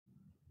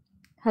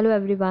Hello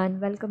everyone,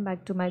 welcome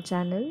back to my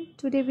channel.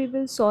 Today we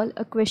will solve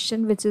a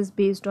question which is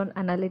based on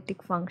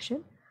analytic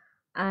function,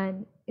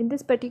 and in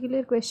this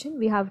particular question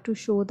we have to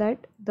show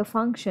that the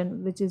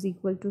function which is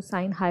equal to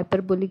sine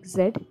hyperbolic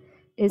z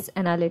is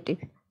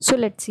analytic. So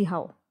let's see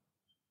how.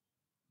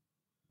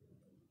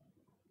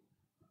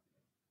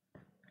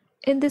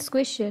 In this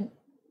question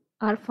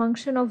our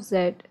function of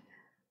z,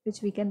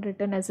 which we can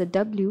written as a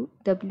w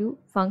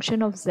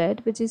function of z,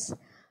 which is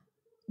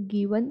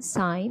given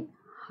sine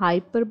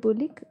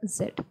hyperbolic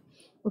z.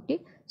 Okay,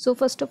 so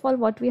first of all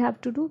what we have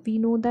to do, we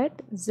know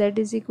that z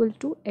is equal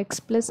to x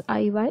plus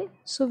iy,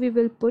 so we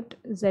will put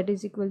z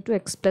is equal to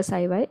x plus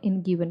iy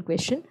in given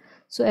question.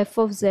 So f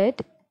of z,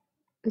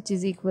 which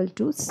is equal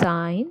to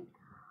sine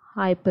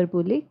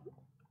hyperbolic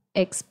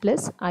x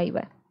plus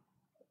iy.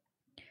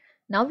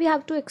 Now we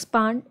have to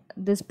expand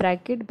this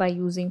bracket by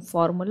using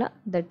formula,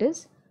 that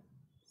is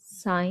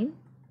sine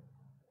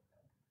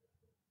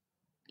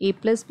a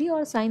plus b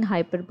or sine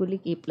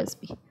hyperbolic a plus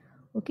b.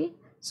 Okay,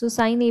 so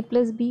sine a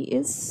plus b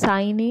is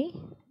sine a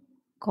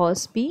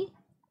cos b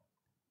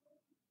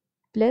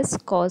plus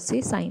cos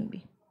a sine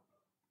b.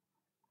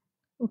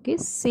 Okay,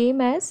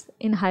 same as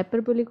in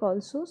hyperbolic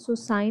also. So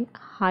sine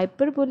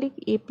hyperbolic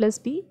a plus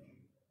b,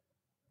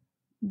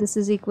 this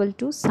is equal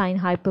to sine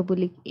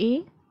hyperbolic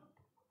a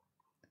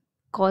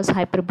cos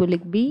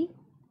hyperbolic b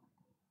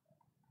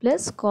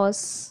plus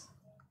cos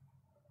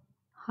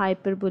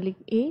hyperbolic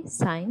a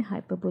sine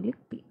hyperbolic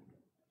b.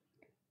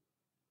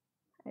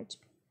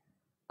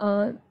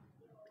 A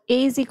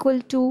is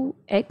equal to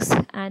x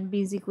and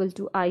b is equal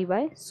to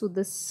iy, so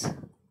this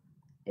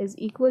is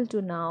equal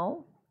to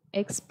now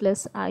x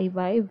plus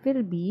iy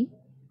will be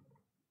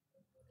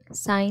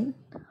sine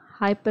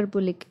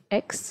hyperbolic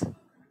x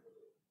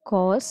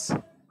cos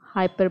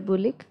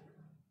hyperbolic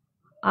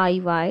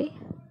iy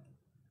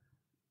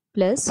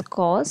plus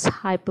cos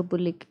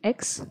hyperbolic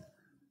x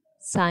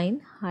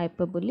sine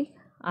hyperbolic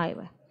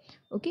iy.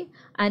 Okay,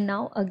 and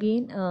now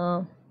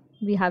again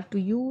we have to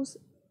use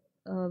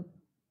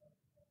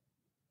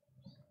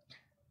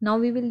now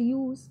we will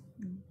use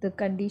the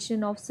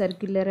condition of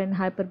circular and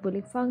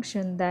hyperbolic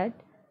function, that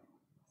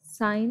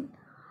sine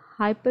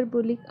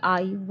hyperbolic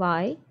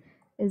iy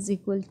is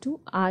equal to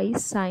I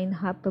sine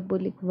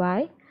hyperbolic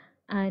y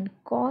and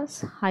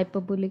cos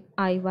hyperbolic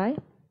iy,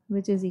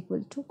 which is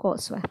equal to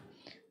cos y.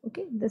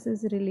 Okay, this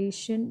is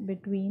relation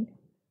between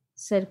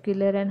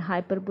circular and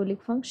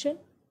hyperbolic function,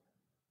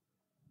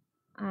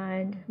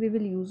 and we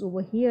will use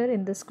over here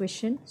in this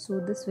question. So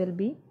this will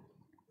be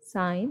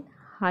sine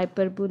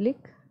hyperbolic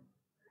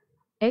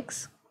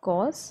x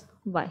cos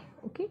y.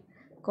 Okay,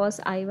 cos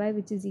iy,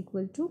 which is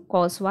equal to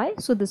cos y,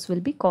 so this will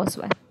be cos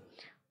y.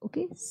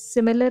 Okay,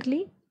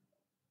 similarly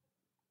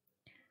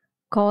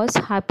cos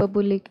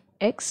hyperbolic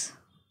x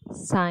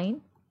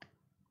sine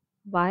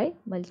y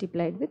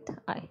multiplied with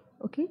I.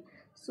 Okay,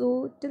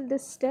 so till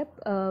this step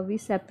we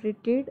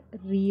separated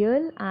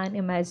real and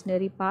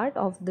imaginary part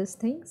of this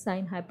thing,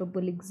 sine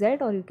hyperbolic z,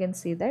 or you can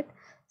say that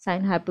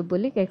sine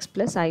hyperbolic x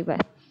plus iy.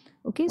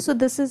 Okay, so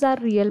this is our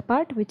real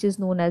part, which is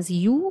known as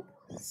u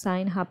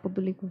sine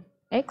hyperbolic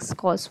x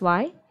cos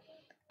y,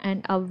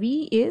 and a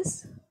v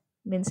is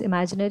means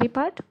imaginary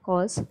part,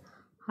 cos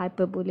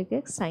hyperbolic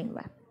x sine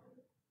y.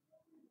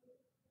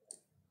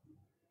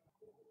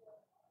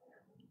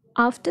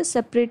 After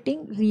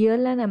separating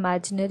real and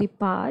imaginary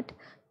part,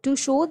 to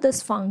show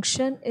this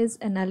function is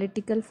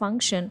analytical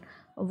function,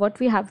 what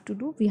we have to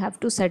do, we have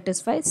to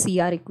satisfy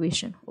CR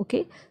equation.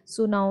 Okay,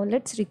 so now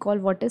let's recall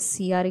what is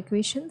CR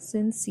equation.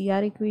 Since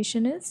CR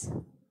equation is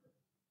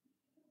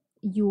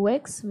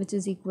ux, which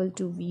is equal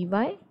to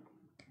vy,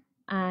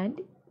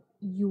 and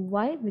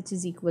uy, which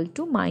is equal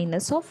to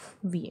minus of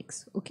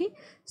vx. Okay,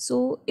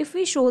 so if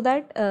we show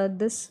that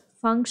this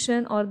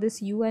function or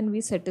this u and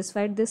v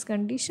satisfied this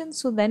condition,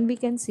 so then we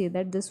can say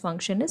that this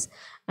function is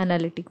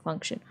analytic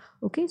function.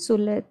 Okay, so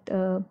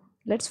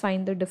let's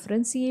find the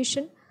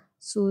differentiation.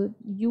 So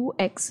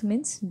ux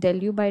means del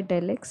u by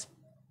del x,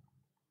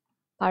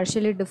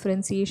 partially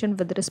differentiation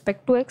with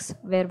respect to x,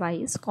 where y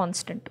is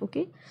constant.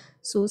 Okay,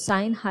 so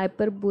sine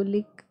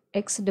hyperbolic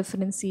x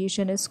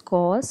differentiation is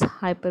cos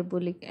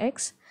hyperbolic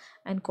x,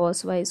 and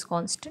cos y is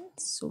constant,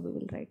 so we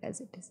will write as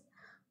it is.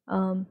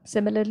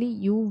 Similarly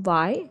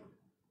uy,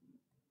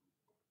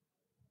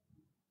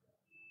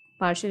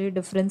 partially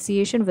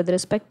differentiation with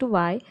respect to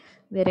y,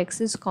 where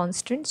x is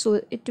constant,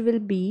 so it will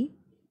be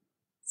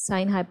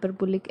sine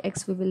hyperbolic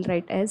x we will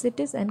write as it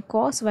is, and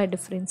cos y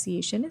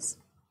differentiation is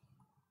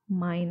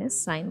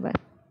minus sine y.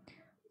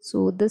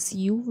 So this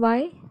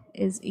uy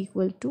is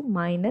equal to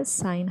minus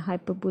sine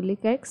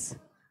hyperbolic x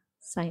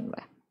sine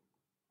y.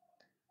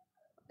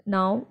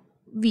 Now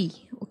v,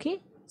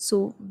 okay,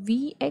 so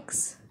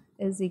vx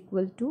is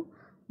equal to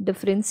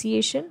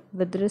differentiation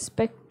with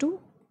respect to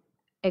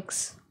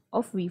x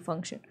of v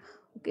function.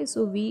 Okay,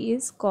 so v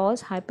is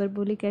cos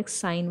hyperbolic x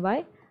sine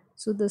y,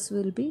 so this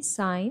will be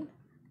sine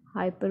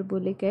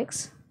hyperbolic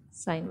x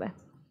sine y.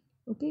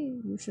 Okay,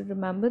 you should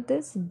remember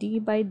this, d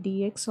by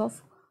dx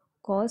of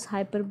cos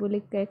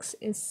hyperbolic x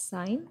is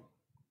sine,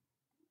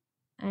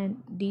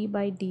 and d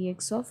by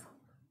dx of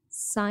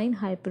sine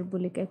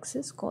hyperbolic x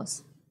is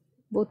cos,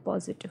 both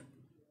positive.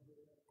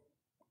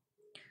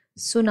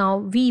 So now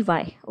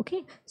Vy,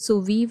 okay,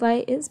 so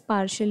Vy is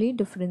partially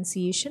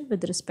differentiation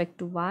with respect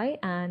to y,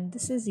 and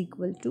this is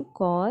equal to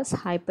cos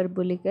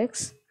hyperbolic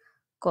x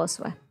cos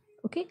y.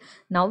 Okay,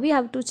 now we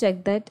have to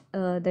check that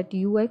that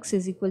ux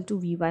is equal to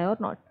Vy or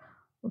not.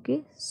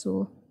 Okay,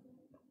 so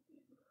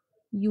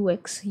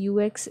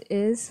ux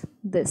is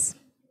this,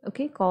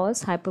 okay,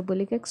 cos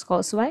hyperbolic x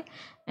cos y,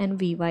 and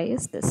Vy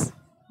is this,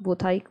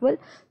 both are equal,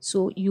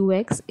 so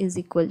ux is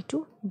equal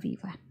to Vy,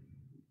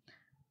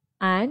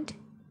 and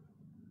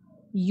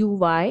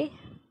uy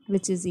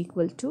which is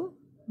equal to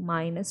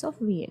minus of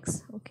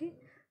Vx. Okay,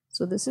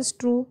 so this is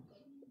true,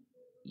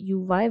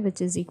 uy which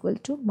is equal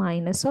to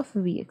minus of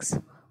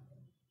Vx.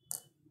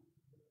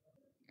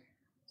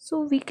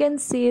 So we can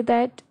say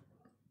that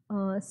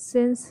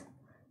since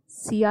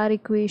CR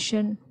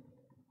equation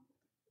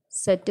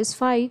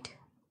satisfied,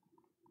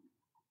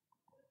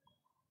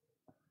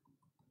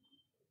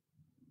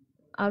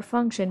 our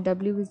function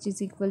w which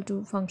is equal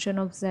to function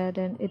of z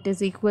and it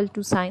is equal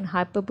to sine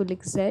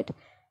hyperbolic z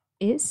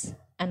is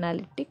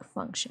analytic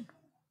function.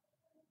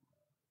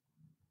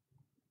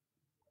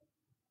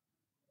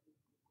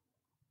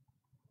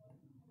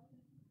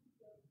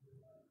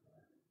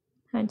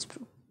 Hence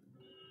proof.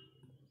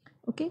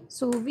 Okay,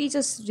 so we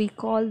just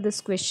recall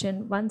this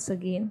question once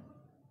again.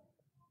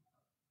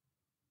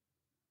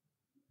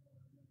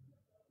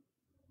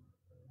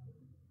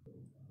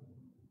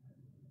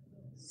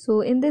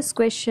 So in this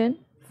question,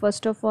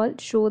 first of all,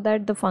 show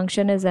that the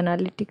function is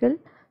analytical.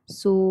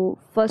 So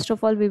first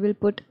of all, we will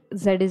put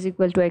z is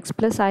equal to x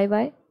plus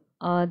iy.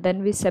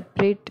 Then we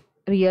separate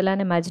real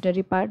and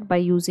imaginary part by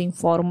using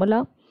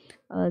formula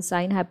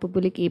sine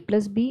hyperbolic a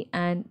plus b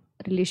and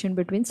relation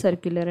between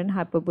circular and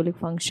hyperbolic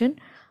function.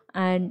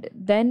 And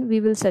then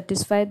we will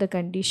satisfy the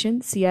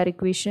condition CR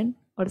equation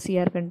or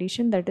CR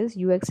condition, that is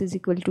ux is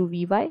equal to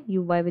Vy,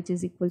 uy which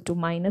is equal to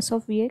minus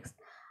of Vx.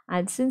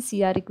 And since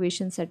CR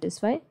equation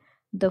satisfy,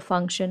 the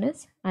function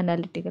is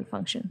analytical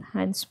function,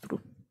 hence proof.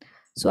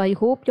 So I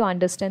hope you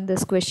understand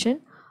this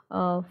question.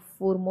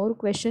 For more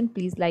question,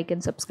 please like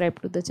and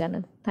subscribe to the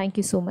channel. Thank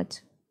you so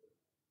much.